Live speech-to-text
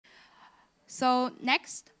So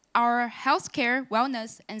next, our healthcare,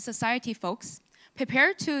 wellness, and society folks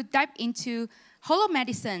prepare to dive into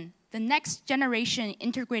Holomedicine, the next generation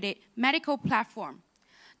integrated medical platform.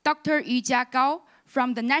 Dr. Yujia Gao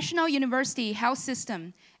from the National University Health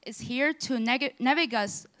System is here to navigate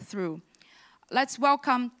us through. Let's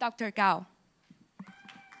welcome Dr. Gao.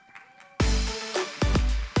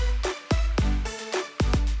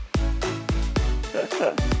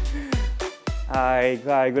 Hi,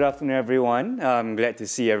 good afternoon, everyone. I'm glad to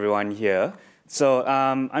see everyone here. So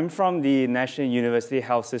I'm from the National University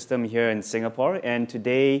Health System here in Singapore, and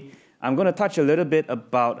today I'm going to touch a little bit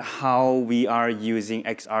about how we are using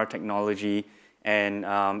XR technology and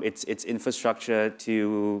its infrastructure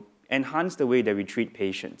to enhance the way that we treat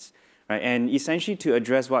patients, right? And essentially to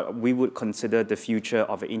address what we would consider the future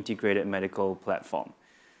of an integrated medical platform.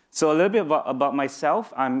 So a little bit about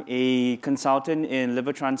myself. I'm a consultant in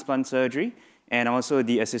liver transplant surgery, and I'm also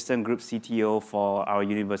the assistant group CTO for our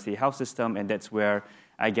university health system, and that's where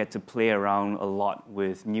I get to play around a lot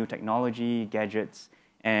with new technology, gadgets,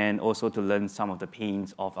 and also to learn some of the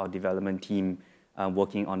pains of our development team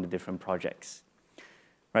working on the different projects.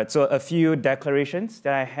 Right, so a few declarations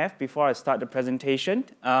that I have before I start the presentation.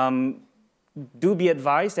 Do be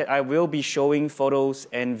advised that I will be showing photos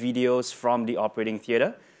and videos from the operating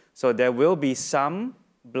theater. So there will be some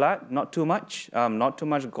blood, not too much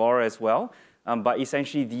gore as well. But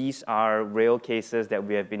essentially, these are real cases that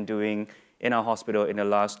we have been doing in our hospital in the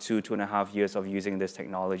last 2.5 years of using this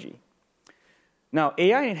technology. Now,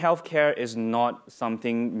 AI in healthcare is not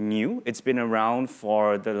something new. It's been around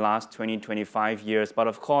for the last 20-25 years. But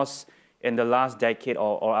of course, in the last decade,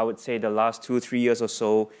 or I would say the last 2-3 years or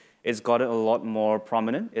so, it's gotten a lot more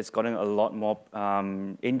prominent. It's gotten a lot more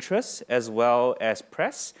interest as well as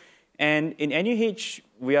press. And in NUH,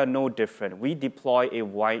 we are no different. We deploy a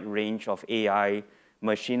wide range of AI,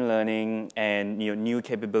 machine learning, and new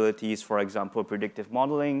capabilities, for example, predictive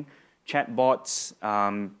modeling, chatbots,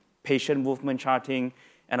 patient movement charting,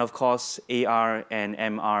 and of course, AR and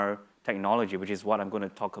MR technology, which is what I'm going to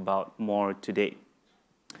talk about more today.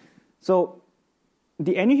 So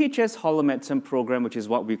the NUHS Holomedicine program, which is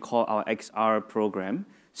what we call our XR program,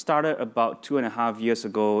 started about 2.5 years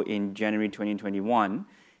ago in January 2021.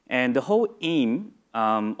 And the whole aim,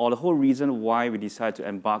 or the whole reason why we decided to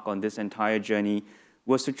embark on this entire journey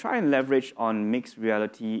was to try and leverage on mixed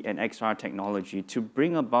reality and XR technology to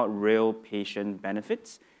bring about real patient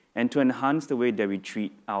benefits and to enhance the way that we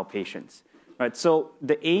treat our patients. Right? So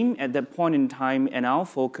the aim at that point in time and our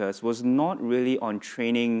focus was not really on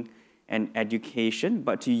training and education,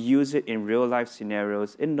 but to use it in real-life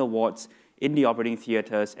scenarios, in the wards, in the operating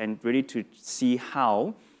theaters, and really to see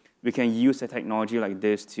how we can use a technology like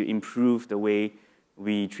this to improve the way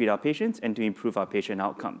we treat our patients and to improve our patient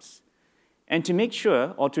outcomes. And to make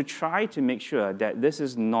sure, or to try to make sure that this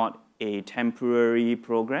is not a temporary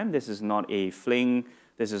program, this is not a fling,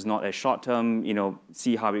 this is not a short-term,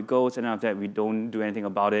 see how it goes, and after that we don't do anything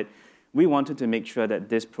about it. We wanted to make sure that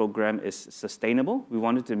this program is sustainable. We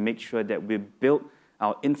wanted to make sure that we built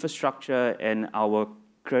our infrastructure and our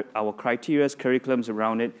criteria, curriculums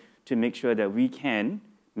around it to make sure that we can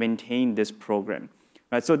maintain this program.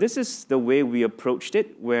 Right, so this is the way we approached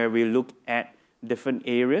it, where we look at different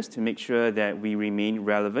areas to make sure that we remain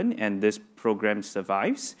relevant and this program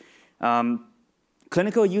survives.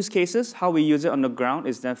 Clinical use cases, how we use it on the ground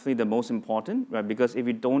is definitely the most important, right? Because if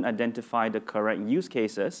we don't identify the correct use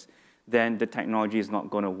cases, then the technology is not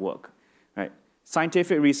going to work. Right?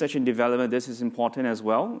 Scientific research and development, this is important as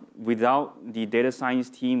well. Without the data science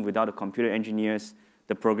team, without the computer engineers,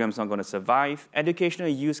 the program's not going to survive. Educational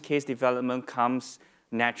use case development comes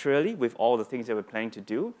naturally with all the things that we're planning to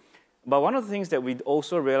do. But one of the things that we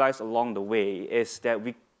also realized along the way is that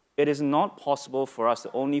it is not possible for us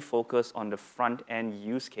to only focus on the front-end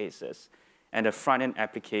use cases and the front-end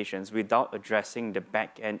applications without addressing the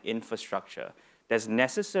back-end infrastructure that's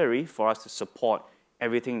necessary for us to support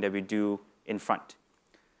everything that we do in front.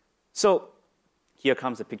 So here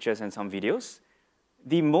comes the pictures and some videos.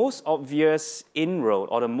 The most obvious inroad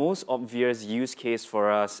or the most obvious use case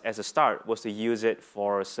for us as a start was to use it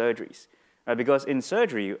for surgeries. Right? Because in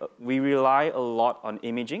surgery, we rely a lot on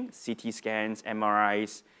imaging, CT scans,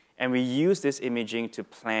 MRIs, and we use this imaging to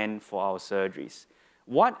plan for our surgeries.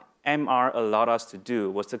 What MR allowed us to do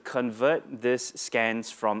was to convert these scans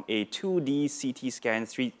from a 2D CT scan,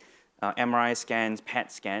 MRI scans,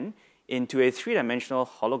 PET scan, into a 3-dimensional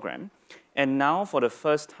hologram. And now, for the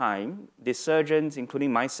first time, the surgeons,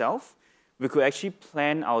 including myself, we could actually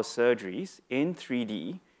plan our surgeries in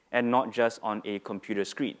 3D and not just on a computer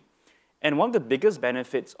screen. And one of the biggest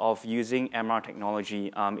benefits of using MR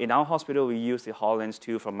technology, in our hospital, we use the HoloLens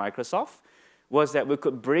 2 from Microsoft. was that we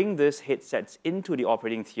could bring these headsets into the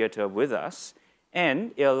operating theater with us,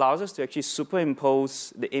 and it allows us to actually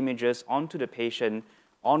superimpose the images onto the patient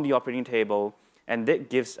on the operating table, and that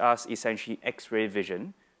gives us essentially X-ray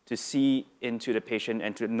vision to see into the patient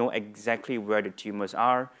and to know exactly where the tumors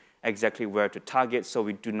are, exactly where to target, so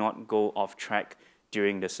we do not go off track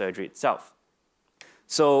during the surgery itself.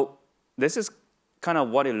 So this is kind of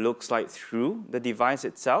what it looks like through the device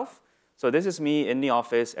itself. So this is me in the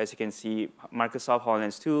office. As you can see, Microsoft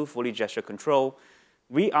HoloLens 2, fully gesture control.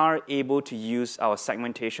 We are able to use our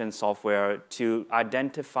segmentation software to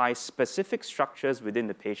identify specific structures within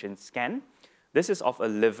the patient's scan. This is of a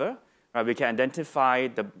liver. Right? We can identify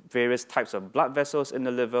the various types of blood vessels in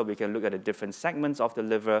the liver. We can look at the different segments of the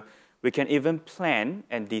liver. We can even plan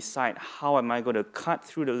and decide how am I going to cut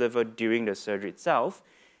through the liver during the surgery itself.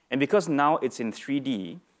 And because now it's in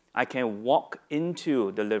 3D, I can walk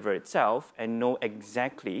into the liver itself and know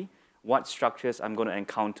exactly what structures I'm going to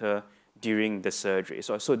encounter during the surgery.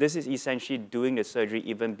 So this is essentially doing the surgery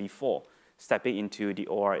even before stepping into the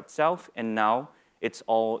OR itself. And now it's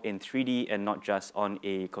all in 3D and not just on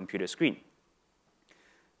a computer screen.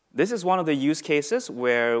 This is one of the use cases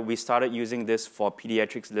where we started using this for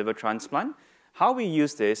pediatrics liver transplant. How we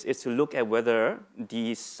use this is to look at whether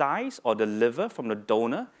the size or the liver from the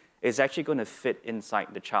donor is actually going to fit inside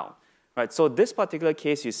the child. Right? So this particular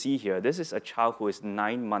case you see here, this is a child who is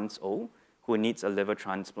 9 months old who needs a liver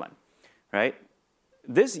transplant. Right?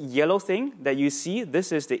 This yellow thing that you see,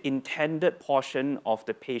 this is the intended portion of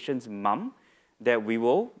the patient's mum that we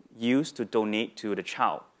will use to donate to the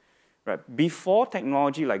child. Right. Before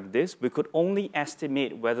technology like this, we could only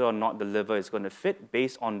estimate whether or not the liver is going to fit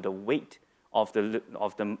based on the weight of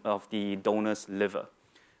the donor's liver.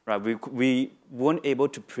 Right. We weren't able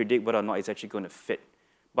to predict whether or not it's actually going to fit.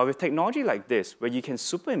 But with technology like this, where you can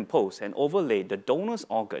superimpose and overlay the donor's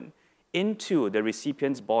organ into the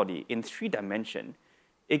recipient's body in 3 dimensions,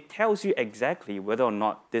 it tells you exactly whether or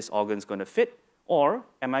not this organ is going to fit, or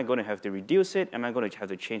am I going to have to reduce it? Am I going to have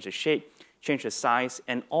to change the shape, change the size?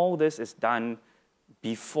 And all this is done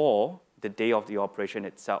before the day of the operation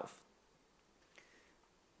itself.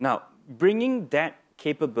 Now, bringing that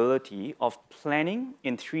capability of planning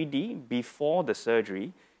in 3D before the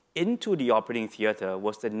surgery into the operating theater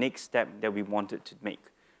was the next step that we wanted to make.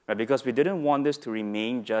 Right? Because we didn't want this to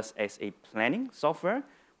remain just as a planning software.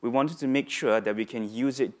 We wanted to make sure that we can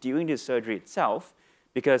use it during the surgery itself,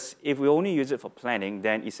 because if we only use it for planning,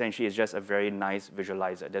 then essentially it's just a very nice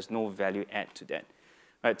visualizer. There's no value add to that.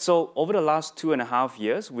 Right, so over the last 2.5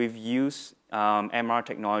 years, we've used MR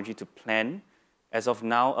technology to plan, as of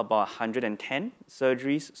now, about 110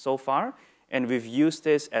 surgeries so far. And we've used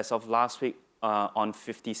this as of last week on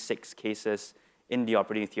 56 cases in the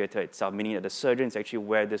operating theater itself, meaning that the surgeons actually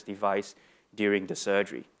wear this device during the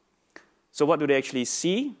surgery. So what do they actually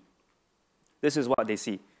see? This is what they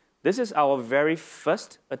see. This is our very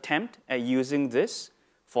first attempt at using this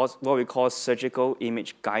for what we call surgical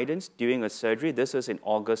image guidance during a surgery. This was in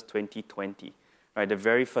August 2020, right? The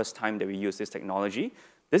very first time that we used this technology.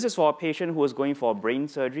 This is for a patient who was going for a brain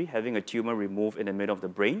surgery, having a tumor removed in the middle of the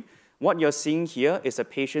brain. What you're seeing here is a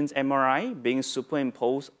patient's MRI being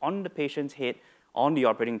superimposed on the patient's head on the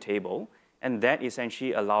operating table, and that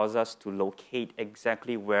essentially allows us to locate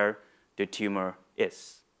exactly where the tumor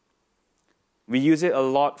is. We use it a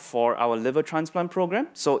lot for our liver transplant program.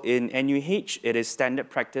 So in NUH, it is standard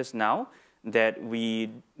practice now that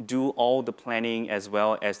we do all the planning as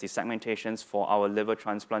well as the segmentations for our liver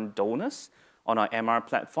transplant donors on our MR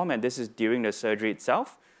platform, and this is during the surgery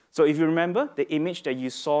itself. So if you remember, the image that you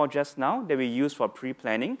saw just now that we used for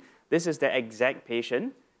pre-planning, this is the exact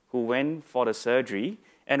patient who went for the surgery,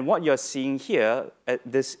 and what you're seeing here,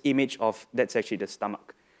 this image of, that's actually the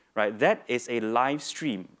stomach. Right, that is a live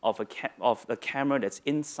stream of a camera that's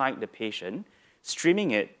inside the patient,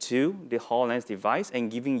 streaming it to the HoloLens device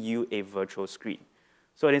and giving you a virtual screen.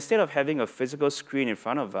 So instead of having a physical screen in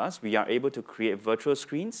front of us, we are able to create virtual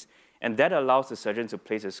screens, and that allows the surgeon to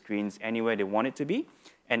place the screens anywhere they want it to be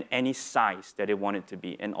and any size that they want it to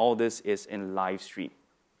be, and all this is in live stream.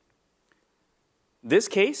 This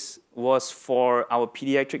case was for our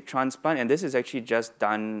pediatric transplant, and this is actually just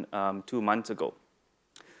done 2 months ago.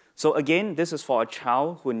 So again, this is for a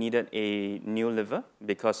child who needed a new liver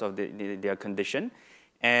because of their condition.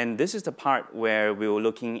 And this is the part where we were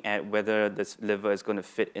looking at whether this liver is going to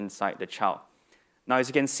fit inside the child. Now, as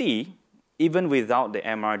you can see, even without the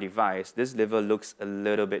MR device, this liver looks a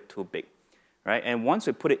little bit too big. Right? And once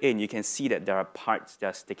we put it in, you can see that there are parts that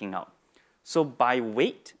are sticking out. So by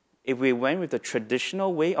weight, if we went with the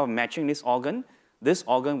traditional way of matching this organ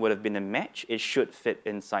would have been a match. It should fit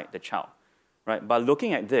inside the child. right? But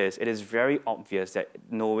looking at this, it is very obvious that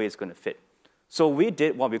no way it's going to fit. So we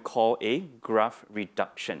did what we call a graft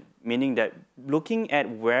reduction, meaning that looking at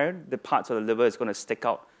where the parts of the liver is going to stick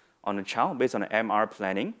out on the child based on the MR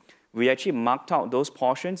planning, we actually marked out those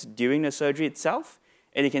portions during the surgery itself,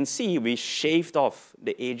 and you can see we shaved off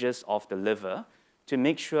the edges of the liver to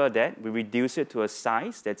make sure that we reduce it to a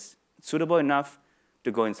size that's suitable enough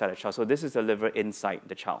to go inside the child. So this is the liver inside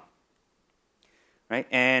the child. Right?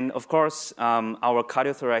 And of course, our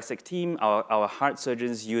cardiothoracic team, our heart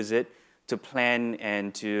surgeons use it to plan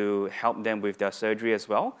and to help them with their surgery as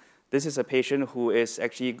well. This is a patient who is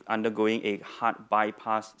actually undergoing a heart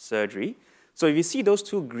bypass surgery. So if you see those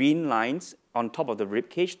two green lines on top of the rib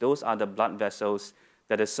cage, those are the blood vessels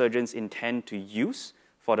that the surgeons intend to use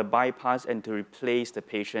for the bypass and to replace the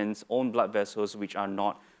patient's own blood vessels which are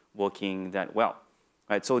not working that well.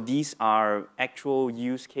 Right, so these are actual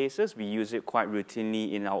use cases. We use it quite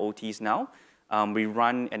routinely in our OTs now. We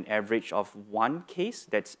run an average of 1 case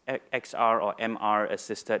that's XR or MR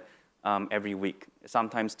assisted every week,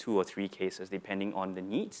 sometimes 2 or 3 cases depending on the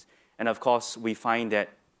needs. And of course, we find that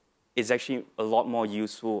it's actually a lot more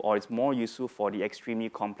useful, or it's more useful for the extremely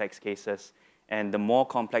complex cases. And the more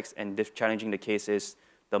complex and challenging the case is,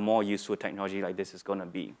 the more useful technology like this is going to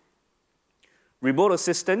be. Remote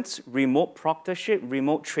assistance, remote proctorship,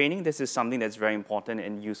 remote training, this is something that's very important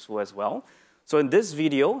and useful as well. So in this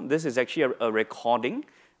video, this is actually a recording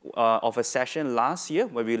of a session last year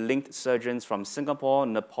where we linked surgeons from Singapore,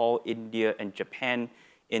 Nepal, India, and Japan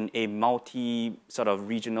in a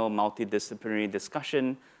regional, multidisciplinary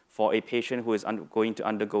discussion for a patient who is going to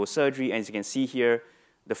undergo surgery. And as you can see here,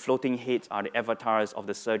 the floating heads are the avatars of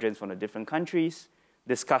the surgeons from the different countries,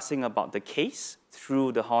 discussing about the case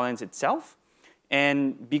through the HoloLens itself.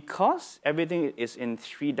 And because everything is in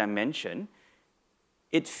 3 dimensions,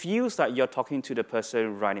 it feels like you're talking to the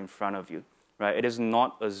person right in front of you. Right? It is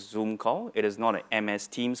not a Zoom call. It is not an MS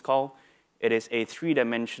Teams call. It is a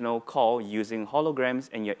 3-dimensional call using holograms,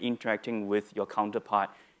 and you're interacting with your counterpart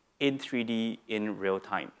in 3D in real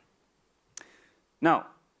time. Now,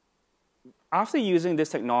 after using this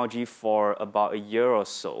technology for about a year or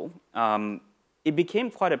so, it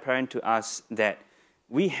became quite apparent to us that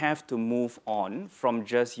we have to move on from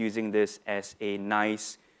just using this as a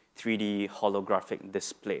nice 3D holographic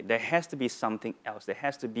display. There has to be something else. There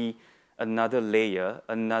has to be another layer,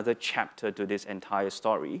 another chapter to this entire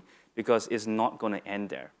story, because it's not going to end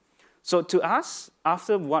there. So to us,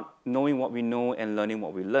 after knowing what we know and learning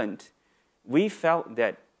what we learned, we felt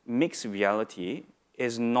that mixed reality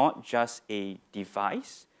is not just a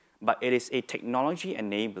device, but it is a technology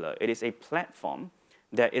enabler. It is a platform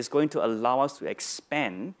that is going to allow us to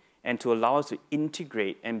expand and to allow us to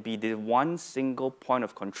integrate and be the one single point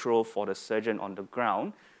of control for the surgeon on the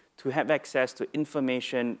ground to have access to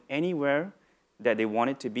information anywhere that they want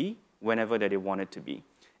it to be, whenever that they want it to be.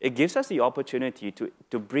 It gives us the opportunity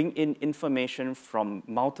to bring in information from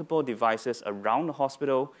multiple devices around the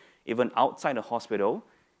hospital, even outside the hospital,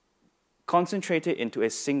 concentrate it into a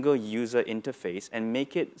single user interface and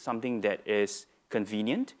make it something that is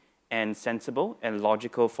convenient and sensible and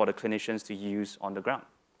logical for the clinicians to use on the ground.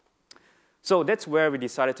 So that's where we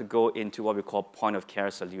decided to go into what we call point-of-care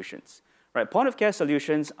solutions. Right, point-of-care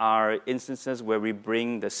solutions are instances where we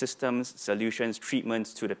bring the systems, solutions,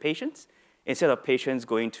 treatments to the patients instead of patients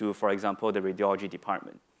going to, for example, the radiology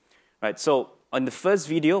department. Right, so on the first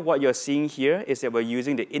video, what you're seeing here is that we're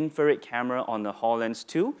using the infrared camera on the HoloLens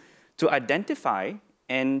 2 to identify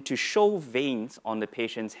and to show veins on the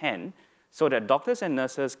patient's hand so that doctors and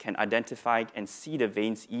nurses can identify and see the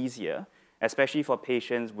veins easier, especially for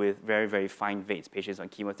patients with very, very fine veins, patients on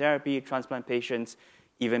chemotherapy, transplant patients,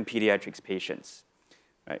 even pediatrics patients.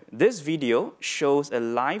 Right. This video shows a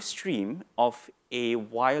live stream of a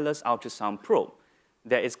wireless ultrasound probe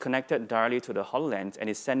that is connected directly to the HoloLens and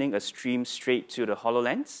is sending a stream straight to the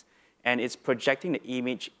HoloLens, and it's projecting the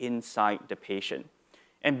image inside the patient.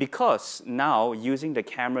 And because now, using the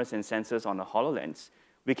cameras and sensors on the HoloLens,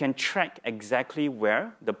 we can track exactly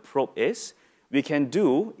where the probe is. We can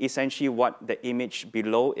do essentially what the image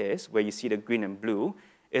below is, where you see the green and blue,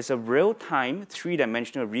 is a real-time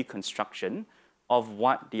 3-dimensional reconstruction of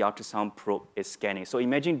what the ultrasound probe is scanning. So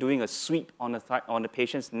imagine doing a sweep on the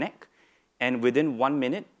patient's neck, and within 1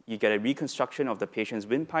 minute, you get a reconstruction of the patient's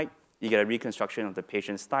windpipe, you get a reconstruction of the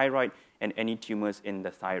patient's thyroid, and any tumors in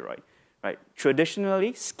the thyroid. Right.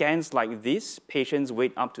 Traditionally, scans like this, patients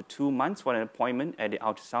wait up to 2 months for an appointment at the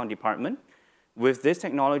ultrasound department. With this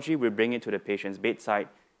technology, we bring it to the patient's bedside.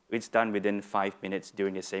 It's done within 5 minutes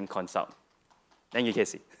during the same consult. Then you can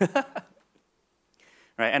see.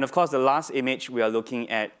 Right. And of course, the last image, we are looking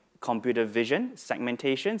at computer vision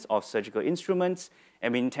segmentations of surgical instruments,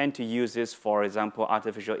 and we intend to use this, for example,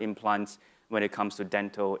 artificial implants when it comes to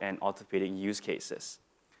dental and orthopedic use cases.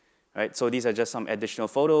 Right, so these are just some additional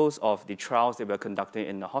photos of the trials that we're conducting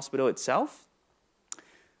in the hospital itself.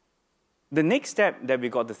 The next step that we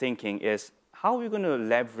got to thinking is how are we going to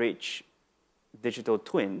leverage digital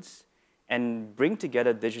twins and bring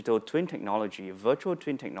together digital twin technology, virtual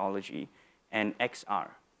twin technology, and XR.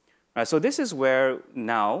 Right, so this is where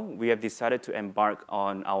now we have decided to embark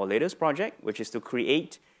on our latest project, which is to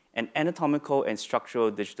create an anatomical and structural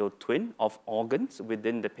digital twin of organs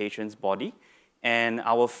within the patient's body. And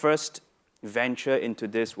our first venture into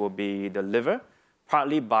this will be the liver,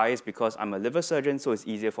 partly biased because I'm a liver surgeon, so it's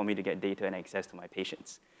easier for me to get data and access to my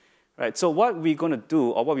patients. Right, so what we're going to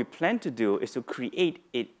do, or what we plan to do, is to create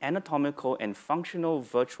an anatomical and functional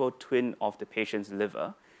virtual twin of the patient's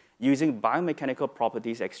liver using biomechanical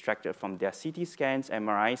properties extracted from their CT scans,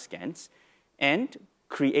 MRI scans, and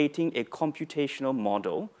creating a computational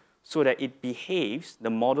model so that it behaves, the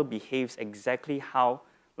model behaves exactly how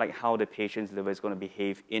the patient's liver is going to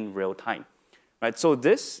behave in real time. Right, so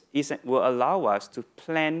this will allow us to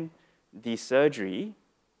plan the surgery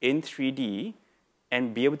in 3D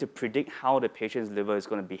and be able to predict how the patient's liver is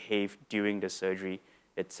going to behave during the surgery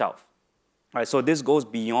itself. Right, so this goes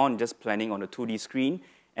beyond just planning on a 2D screen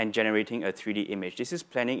and generating a 3D image. This is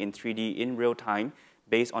planning in 3D in real time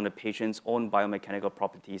based on the patient's own biomechanical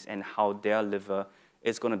properties and how their liver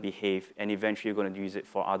is going to behave, and eventually you're going to use it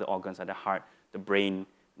for other organs like the heart, the brain,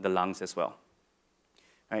 the lungs as well.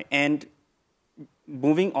 Right, and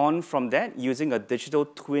moving on from that, using a digital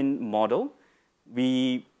twin model,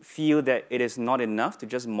 we feel that it is not enough to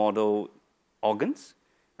just model organs.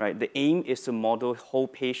 Right? The aim is to model whole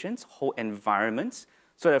patients, whole environments,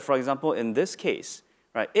 so that, for example, in this case,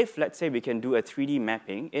 right, if, let's say, we can do a 3D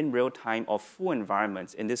mapping in real time of full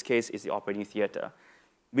environments, in this case, is the operating theater,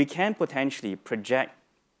 we can potentially project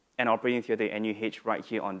an operating theater NUH right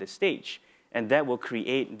here on this stage. And that will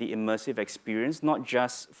create the immersive experience, not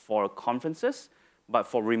just for conferences, but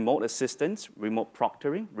for remote assistance, remote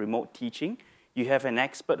proctoring, remote teaching. You have an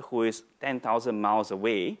expert who is 10,000 miles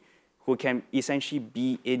away who can essentially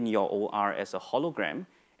be in your OR as a hologram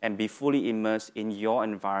and be fully immersed in your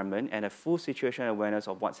environment and a full situational awareness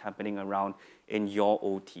of what's happening around in your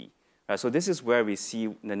OT. So this is where we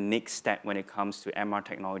see the next step when it comes to MR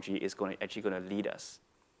technology is actually going to lead us.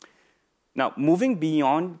 Now, moving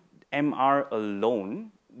beyond MR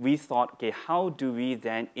alone, we thought, okay, how do we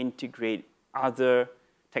then integrate other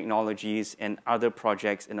technologies and other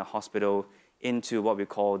projects in the hospital into what we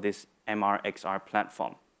call this MR-XR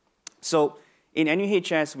platform? So in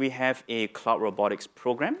NUHS, we have a cloud robotics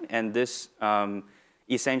program, and this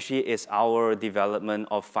essentially is our development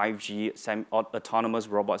of 5G autonomous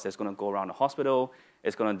robots that's going to go around the hospital.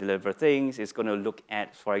 It's going to deliver things. It's going to look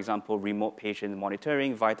at, for example, remote patient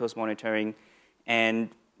monitoring, vitals monitoring, and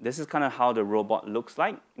this is kind of how the robot looks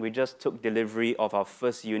like. We just took delivery of our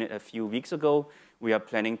first unit a few weeks ago. We are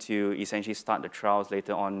planning to essentially start the trials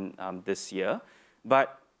later on this year.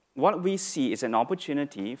 But what we see is an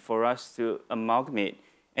opportunity for us to amalgamate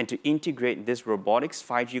and to integrate this robotics,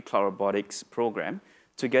 5G cloud robotics program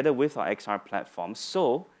together with our XR platform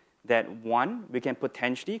so that, one, we can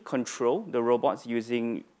potentially control the robots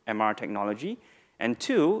using MR technology, and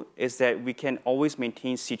two, is that we can always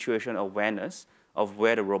maintain situational awareness of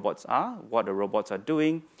where the robots are, what the robots are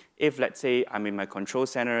doing. If, let's say, I'm in my control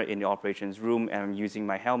center in the operations room and I'm using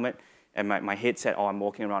my helmet and my headset, or I'm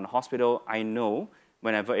walking around the hospital, I know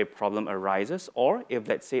whenever a problem arises, or if,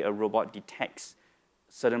 let's say, a robot detects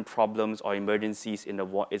certain problems or emergencies in the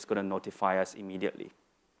ward, it's going to notify us immediately.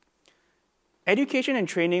 Education and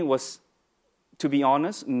training was, to be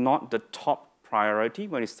honest, not the top priority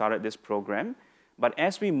when we started this program, but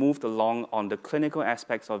as we moved along on the clinical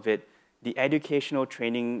aspects of it, the educational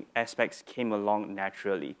training aspects came along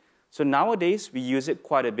naturally. So nowadays, we use it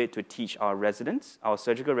quite a bit to teach our residents, our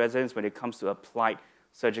surgical residents, when it comes to applied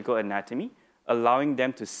surgical anatomy, allowing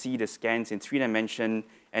them to see the scans in 3 dimensions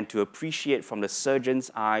and to appreciate from the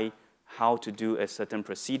surgeon's eye how to do a certain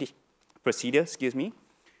procedure.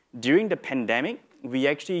 During the pandemic, we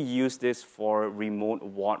actually used this for remote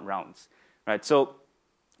ward rounds. Right? So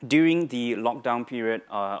during the lockdown period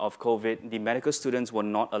of COVID, the medical students were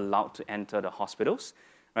not allowed to enter the hospitals.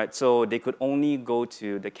 Right? So they could only go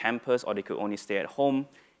to the campus or they could only stay at home,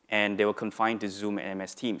 and they were confined to Zoom and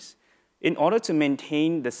MS Teams. In order to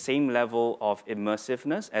maintain the same level of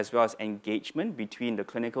immersiveness as well as engagement between the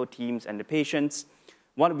clinical teams and the patients,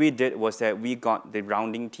 what we did was that we got the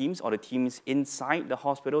rounding teams or the teams inside the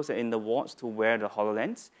hospitals and in the wards to wear the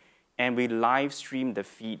HoloLens and we live stream the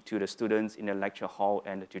feed to the students in the lecture hall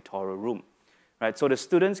and the tutorial room. Right, so the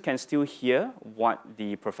students can still hear what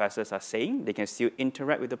the professors are saying. They can still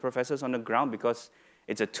interact with the professors on the ground because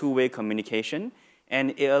it's a two-way communication.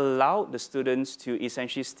 And it allowed the students to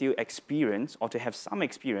essentially still experience or to have some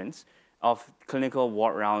experience of clinical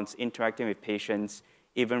ward rounds, interacting with patients,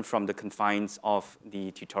 even from the confines of the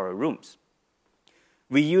tutorial rooms.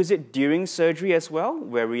 We use it during surgery as well,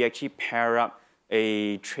 where we actually pair up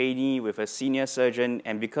a trainee with a senior surgeon,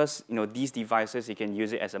 and because these devices, you can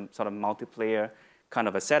use it as a sort of multiplayer kind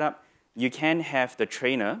of a setup, you can have the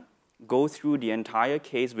trainer go through the entire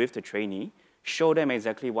case with the trainee, show them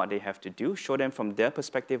exactly what they have to do, show them from their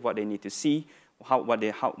perspective what they need to see, what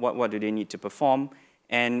do they need to perform,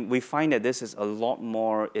 and we find that this is a lot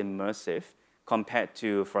more immersive compared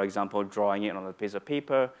to, for example, drawing it on a piece of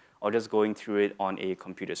paper or just going through it on a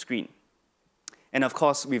computer screen. And of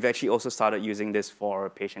course, we've actually also started using this for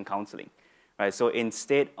patient counseling. Right? So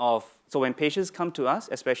when patients come to us,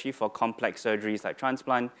 especially for complex surgeries like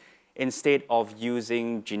transplant, instead of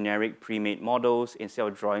using generic pre-made models, instead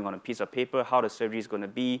of drawing on a piece of paper how the surgery is going to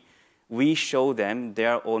be, we show them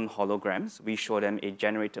their own holograms. We show them a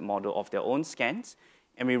generated model of their own scans,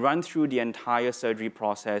 and we run through the entire surgery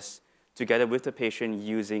process together with the patient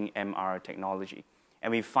using MR technology.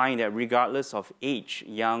 And we find that regardless of age,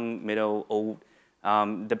 young, middle, old,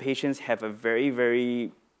 the patients have a very,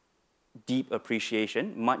 very deep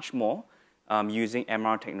appreciation, much more, using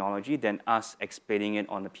MR technology than us explaining it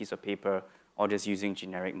on a piece of paper or just using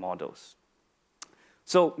generic models.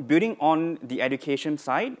 So building on the education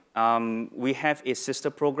side, we have a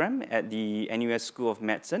sister program at the NUS School of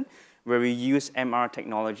Medicine where we use MR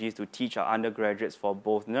technologies to teach our undergraduates for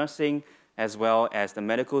both nursing as well as the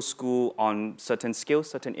medical school on certain skills,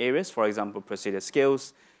 certain areas, for example, procedure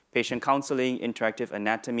skills, patient counseling, interactive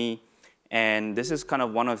anatomy, and this is kind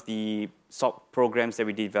of one of the programs that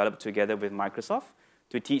we developed together with Microsoft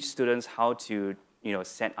to teach students how to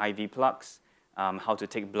set IV plugs, how to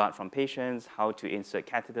take blood from patients, how to insert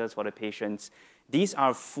catheters for the patients. These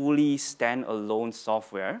are fully standalone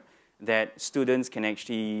software that students can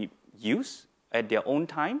actually use at their own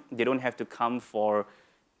time. They don't have to come for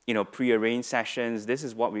pre-arranged sessions. This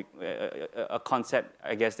is what a concept,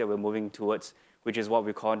 I guess, that we're moving towards, which is what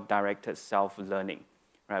we call directed self-learning.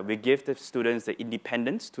 Right? We give the students the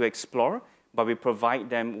independence to explore, but we provide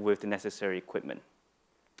them with the necessary equipment.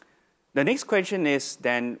 The next question is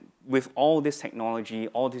then, with all this technology,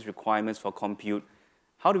 all these requirements for compute,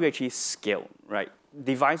 how do we actually scale? Right?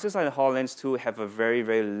 Devices like the HoloLens 2 have a very,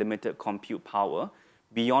 very limited compute power,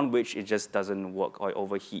 beyond which it just doesn't work or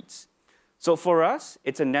overheats. So for us,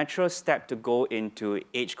 it's a natural step to go into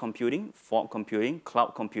edge computing, fog computing,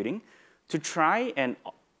 cloud computing, to try and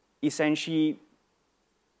essentially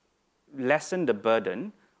lessen the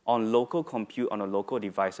burden on local compute on a local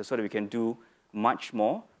devices so that we can do much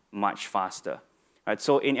more, much faster. Right,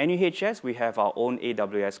 so in NUHS, we have our own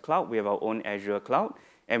AWS cloud, we have our own Azure cloud,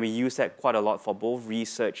 and we use that quite a lot for both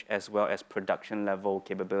research as well as production level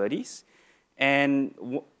capabilities. And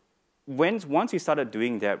once we started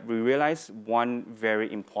doing that, we realized one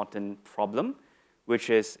very important problem, which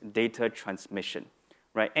is data transmission.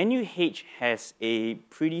 Right? NUH has a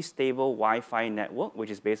pretty stable Wi-Fi network, which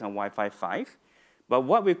is based on Wi-Fi 5. But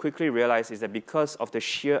what we quickly realized is that because of the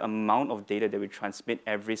sheer amount of data that we transmit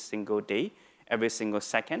every single day, every single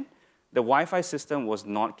second, the Wi-Fi system was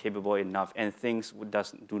not capable enough, and things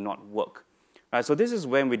do not work. Right? So this is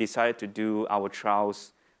when we decided to do our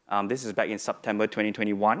trials. This is back in September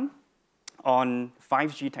 2021 on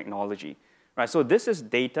 5G technology. Right? So this is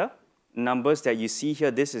data. Numbers that you see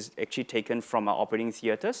here, this is actually taken from our operating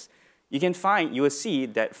theaters. You will see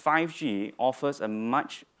that 5G offers a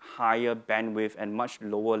much higher bandwidth and much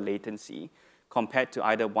lower latency compared to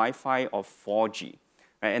either Wi-Fi or 4G.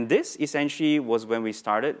 Right? And this essentially was when we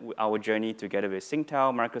started our journey together with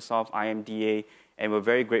Singtel, Microsoft, IMDA, and we're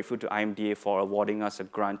very grateful to IMDA for awarding us a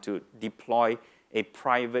grant to deploy a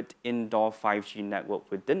private indoor 5G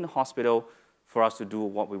network within the hospital for us to do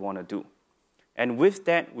what we want to do. And with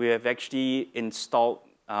that, we have actually installed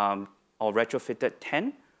or retrofitted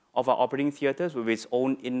 10 of our operating theaters with its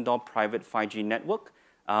own indoor private 5G network.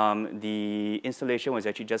 The installation was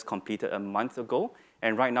actually just completed a month ago,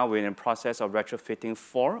 and right now we're in the process of retrofitting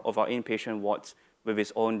 4 of our inpatient wards with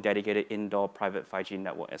its own dedicated indoor private 5G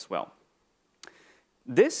network as well.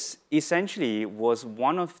 This essentially was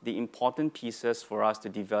one of the important pieces for us to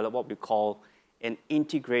develop what we call an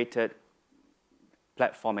integrated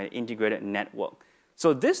platform, an integrated network.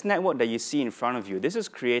 So this network that you see in front of you, this is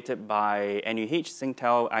created by NUH,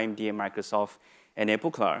 Singtel, IMDA, Microsoft, and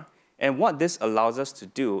Epoclar. And what this allows us to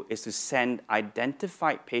do is to send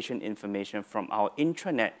identified patient information from our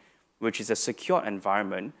intranet, which is a secure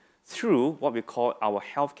environment, through what we call our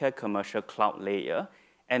healthcare commercial cloud layer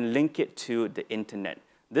and link it to the internet.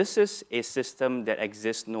 This is a system that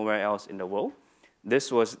exists nowhere else in the world.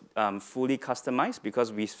 This was fully customized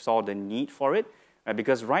because we saw the need for it.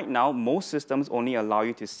 Because right now, most systems only allow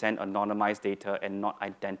you to send anonymized data and not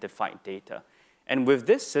identified data. And with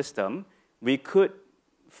this system, we could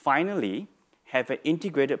finally have an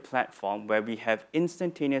integrated platform where we have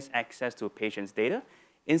instantaneous access to a patient's data,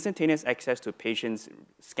 instantaneous access to patients'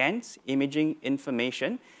 scans, imaging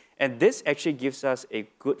information, and this actually gives us a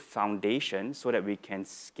good foundation so that we can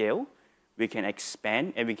scale, we can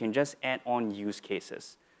expand, and we can just add on use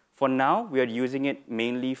cases. For now, we are using it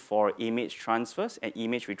mainly for image transfers and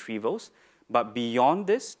image retrievals, but beyond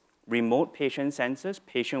this, remote patient sensors,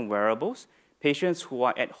 patient wearables, patients who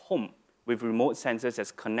are at home with remote sensors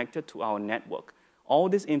that's connected to our network, all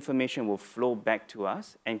this information will flow back to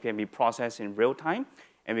us and can be processed in real time,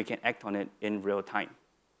 and we can act on it in real time.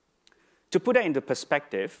 To put that into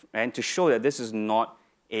perspective, and to show that this is not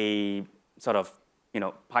a sort of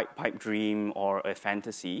pipe dream or a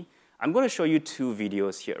fantasy, I'm going to show you two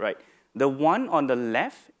videos here, right? The one on the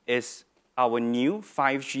left is our new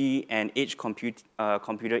 5G and edge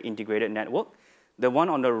computer integrated network. The one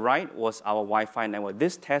on the right was our Wi-Fi network.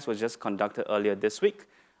 This test was just conducted earlier this week.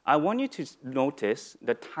 I want you to notice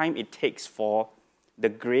the time it takes for the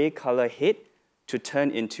gray color head to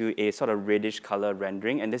turn into a sort of reddish color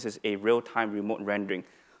rendering, and this is a real-time remote rendering.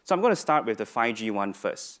 So I'm going to start with the 5G one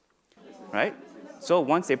first, right? So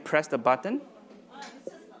once they press the button,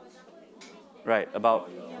 right,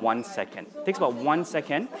 about 1 second. It takes about 1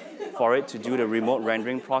 second for it to do the remote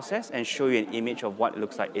rendering process and show you an image of what it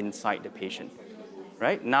looks like inside the patient.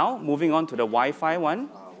 Right? Now, moving on to the Wi-Fi one,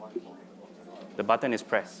 the button is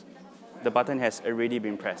pressed. The button has already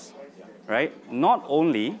been pressed. Right? Not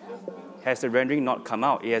only has the rendering not come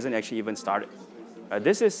out, it hasn't actually even started.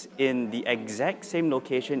 This is in the exact same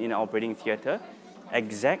location in our operating theater,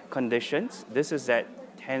 exact conditions. This is at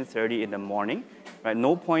 10:30 in the morning. Right?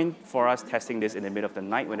 No point for us testing this in the middle of the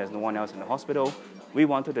night when there's no one else in the hospital. We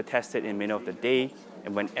wanted to test it in the middle of the day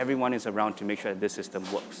and when everyone is around to make sure that this system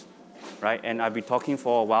works. Right? And I've been talking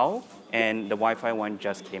for a while, and the Wi-Fi one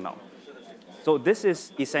just came out. So this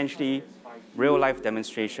is essentially real-life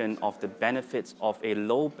demonstration of the benefits of a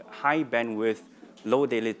high bandwidth, low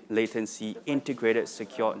latency, integrated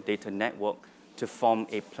secure data network to form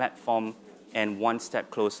a platform and one step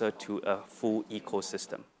closer to a full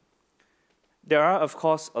ecosystem. There are, of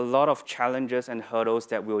course, a lot of challenges and hurdles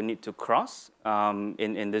that we will need to cross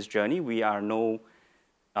in this journey. We are no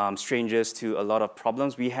strangers to a lot of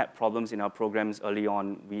problems. We had problems in our programs early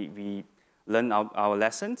on. We learned our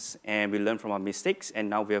lessons, and we learned from our mistakes, and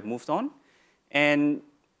now we have moved on. And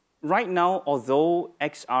right now, although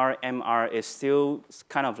XR, MR is still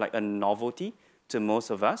kind of like a novelty to most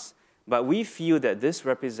of us, but we feel that this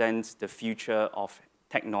represents the future of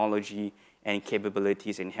technology and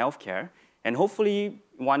capabilities in healthcare. And hopefully,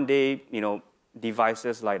 one day,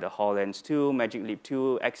 devices like the HoloLens 2, Magic Leap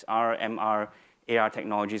 2, XR, MR, AR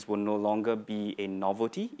technologies will no longer be a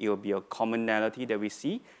novelty. It will be a commonality that we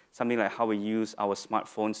see, something like how we use our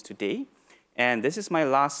smartphones today. And this is my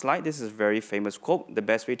last slide. This is a very famous quote. The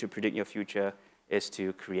best way to predict your future is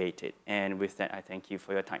to create it. And with that, I thank you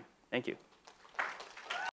for your time. Thank you.